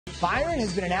Byron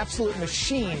has been an absolute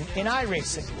machine in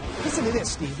iRacing. Listen to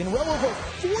this, Steve. In well over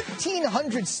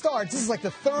 1,400 starts, this is like the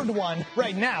third one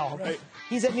right now. Right.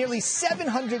 He's at nearly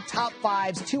 700 top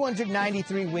fives,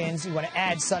 293 wins. You want to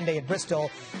add Sunday at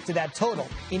Bristol to that total.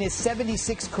 In his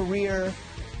 76 career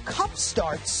Cup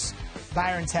starts,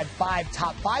 Byron's had 5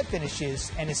 top 5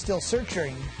 finishes and is still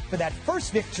searching for that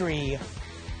first victory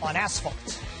on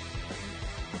asphalt.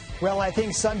 Well, I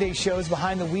think Sunday shows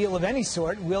behind the wheel of any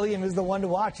sort. William is the one to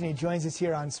watch, and he joins us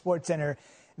here on SportsCenter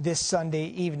this Sunday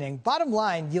evening. Bottom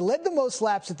line, you led the most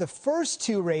laps at the first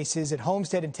 2 races at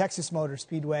Homestead and Texas Motor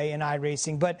Speedway in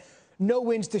iRacing, but no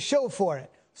wins to show for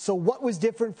it. So what was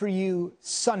different for you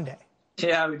Sunday?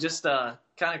 Yeah, we just kind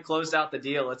of closed out the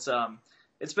deal.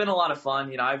 It's been a lot of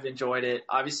fun. You know, I've enjoyed it.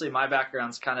 Obviously, my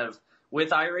background's kind of with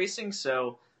iRacing,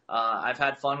 so I've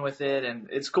had fun with it, and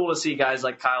it's cool to see guys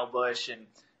like Kyle Busch and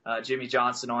Jimmy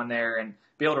Johnson on there and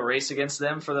be able to race against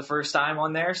them for the first time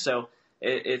on there. So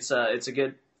it's a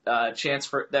good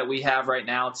chance that we have right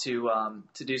now to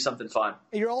do something fun.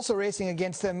 You're also racing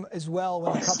against them as well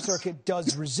when the Cup circuit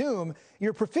does resume.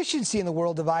 Your proficiency in the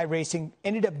world of iRacing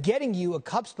ended up getting you a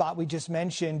Cup spot. We just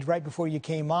mentioned right before you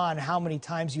came on how many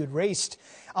times you had raced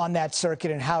on that circuit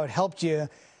and how it helped you.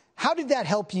 How did that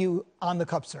help you on the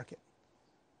Cup circuit?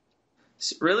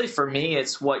 Really, for me,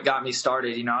 it's what got me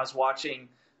started. You know, I was watching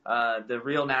the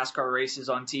real NASCAR races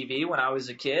on TV when I was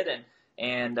a kid,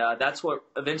 and that's what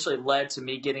eventually led to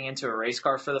me getting into a race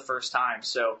car for the first time.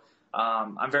 So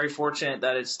I'm very fortunate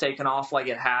that it's taken off like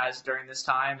it has during this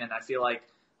time, and I feel like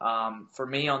for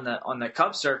me on the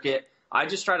Cup circuit, I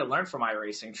just try to learn from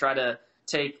iRacing, try to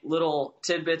take little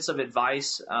tidbits of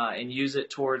advice and use it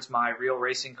towards my real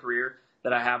racing career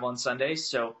that I have on Sundays.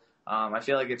 So I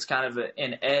feel like it's kind of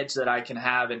an edge that I can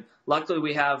have. And luckily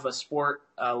we have a sport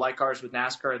like ours with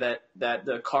NASCAR that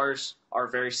the cars are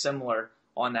very similar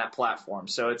on that platform.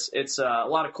 So it's a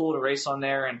lot of cool to race on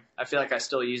there, and I feel like I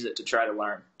still use it to try to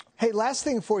learn. Hey, last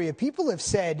thing for you. People have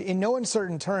said in no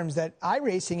uncertain terms that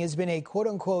iRacing has been a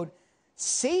quote-unquote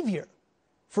savior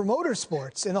for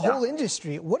motorsports and the whole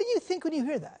industry. What do you think when you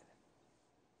hear that?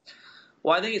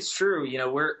 Well, I think it's true. You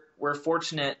know, we're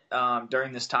fortunate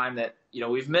during this time that, you know,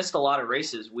 we've missed a lot of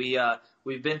races.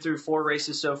 We've been through 4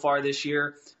 races so far this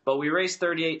year, but we race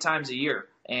 38 times a year,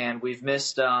 and we've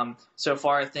missed so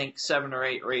far I think 7 or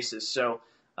 8 races. So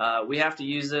we have to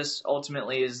use this.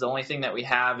 Ultimately, is the only thing that we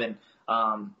have, and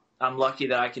I'm lucky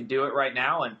that I can do it right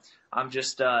now, and I'm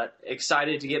just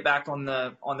excited to get back on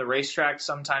the racetrack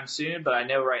sometime soon. But I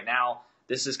know right now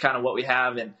this is kind of what we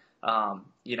have, and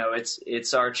you know,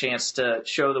 it's our chance to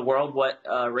show the world what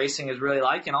racing is really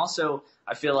like, and also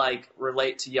I feel like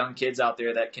relate to young kids out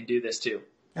there that can do this too.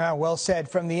 Well said.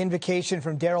 From the invocation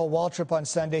from Darrell Waltrip on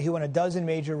Sunday, who won a dozen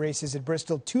major races at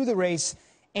Bristol, to the race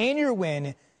and your win,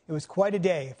 it was quite a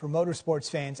day for motorsports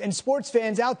fans and sports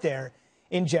fans out there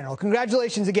in general.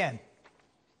 Congratulations again.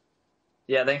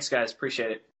 Yeah, thanks, guys.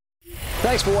 Appreciate it.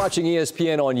 Thanks for watching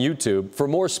ESPN on YouTube. For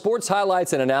more sports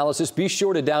highlights and analysis, be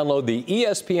sure to download the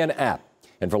ESPN app.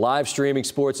 And for live streaming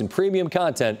sports and premium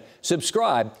content,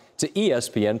 subscribe to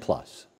ESPN+.